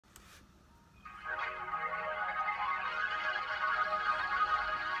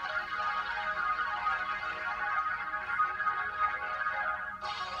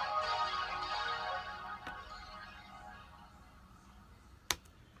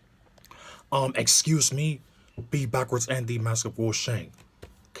Excuse me, B backwards and the Mask of Guo Sheng.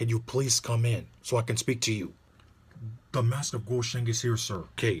 Can you please come in so I can speak to you? The Mask of Guo Sheng is here, sir.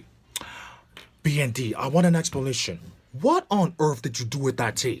 Okay. B and D, I want an explanation. What on earth did you do with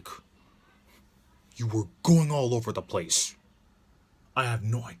that take? You were going all over the place. I have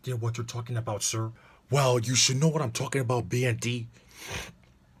no idea what you're talking about, sir. Well, you should know what I'm talking about, B and D.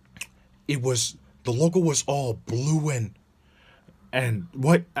 The logo was all blue and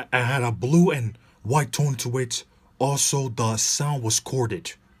white. I had a blue and white tone to it. Also, the sound was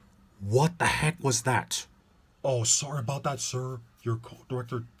chorded. What the heck was that? Oh, sorry about that, sir. Your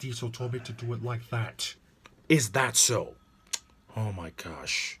co-director Diesel told me to do it like that. Is that so? Oh my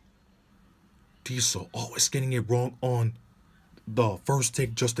gosh. Diesel always getting it wrong on the first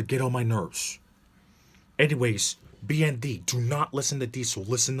take just to get on my nerves. Anyways, BND, do not listen to Diesel,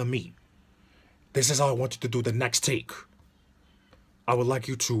 listen to me. This is how I want you to do the next take. I would like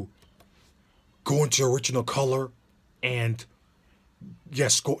you to go into original color and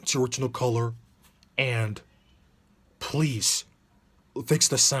yes, go into original color and please fix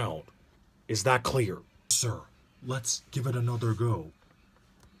the sound. Is that clear? Sir, let's give it another go.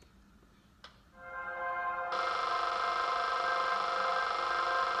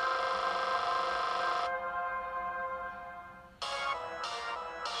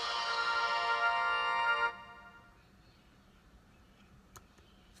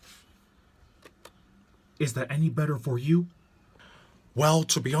 Is that any better for you? Well,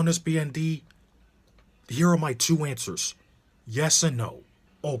 to be honest, BND, here are my two answers. Yes and no.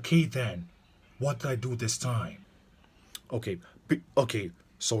 Okay then, what did I do this time? Okay,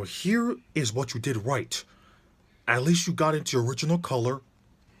 so here is what you did right. At least you got into your original color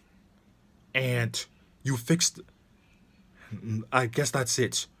and you fixed, I guess that's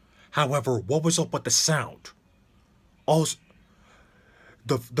it. However, what was up with the sound? Also,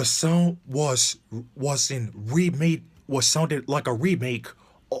 the sound was sounded like a remake,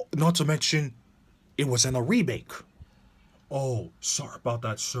 not to mention it was in a remake. Oh, sorry about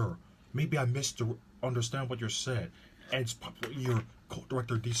that, sir. Maybe I missed to understand what you said, and it's probably your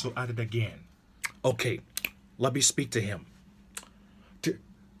co-director Diesel at it again. Okay, let me speak to him.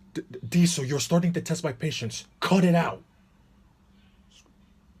 Diesel, you're starting to test my patience. Cut it out.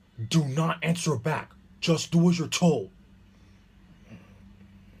 Do not answer back. Just do as you're told.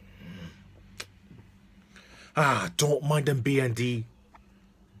 Don't mind them, BND.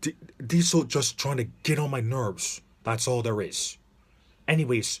 Diesel just trying to get on my nerves. That's all there is.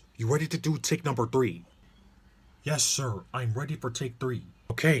 Anyways, you ready to do take number 3? Yes, sir. I'm ready for take 3.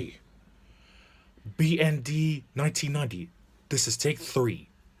 Okay. BND 1990. This is take 3.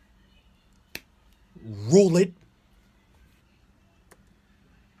 Roll it.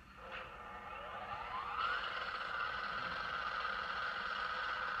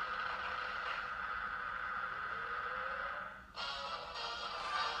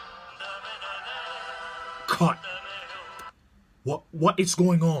 Cut. What is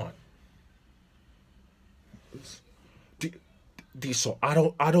going on? Diesel,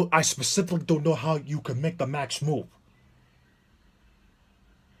 I specifically don't know how you can make the max move.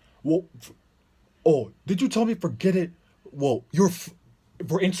 Well, oh, did you tell me forget it? Well,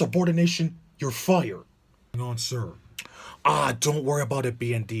 for insubordination, you're fired. Hang on, sir. Don't worry about it,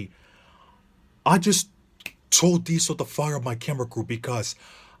 BND. I just told Diesel to fire my camera crew because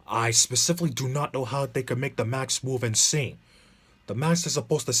I specifically do not know how they can make the max move and sing. The mask is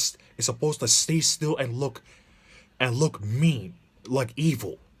supposed to stay still and look mean, like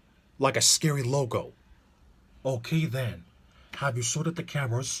evil, like a scary logo. Okay then. Have you sorted the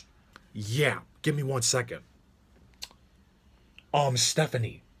cameras? Yeah, give me 1 second.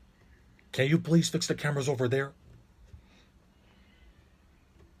 Stephanie, can you please fix the cameras over there?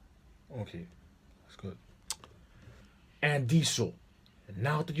 Okay, that's good. And Diesel,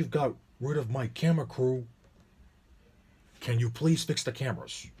 now that you've got rid of my camera crew, can you please fix the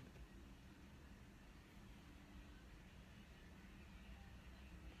cameras?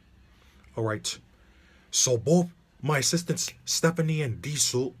 Alright, so both my assistants Stephanie and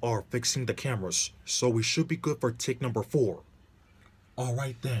Diesel are fixing the cameras, so we should be good for take number 4.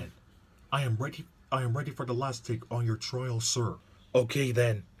 Alright then, I am ready for the last take on your trial, sir. Okay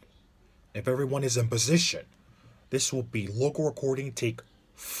then, if everyone is in position, this will be local recording take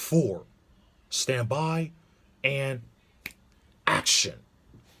 4. Stand by and action.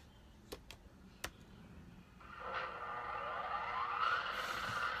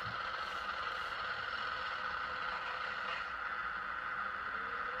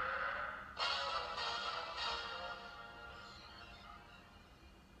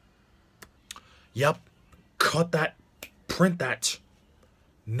 Yep, cut that, print that.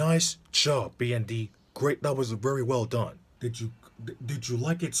 Nice job, BND. Great, that was very well done. Did you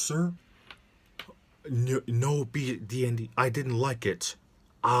like it, sir? No, BND, I didn't like it.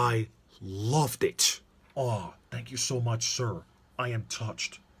 I loved it. Aw, thank you so much, sir. I am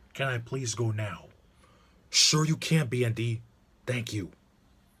touched. Can I please go now? Sure you can, BND. Thank you.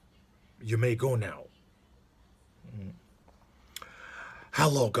 You may go now.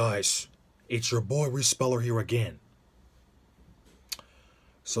 Hello, guys. It's your boy Respeller here again.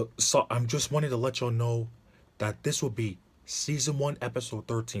 So I'm just wanting to let y'all know that this will be season 1, episode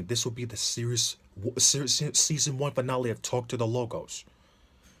 13. This will be the season 1 finale of Talk to the Logos.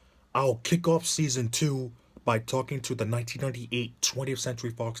 I'll kick off season 2 by talking to the 1998 20th Century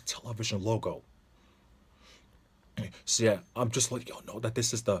Fox television logo. So yeah, I'm just letting y'all know that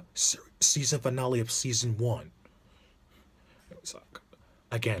this is the season finale of season 1. So,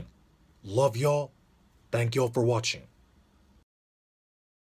 again, love y'all. Thank y'all for watching.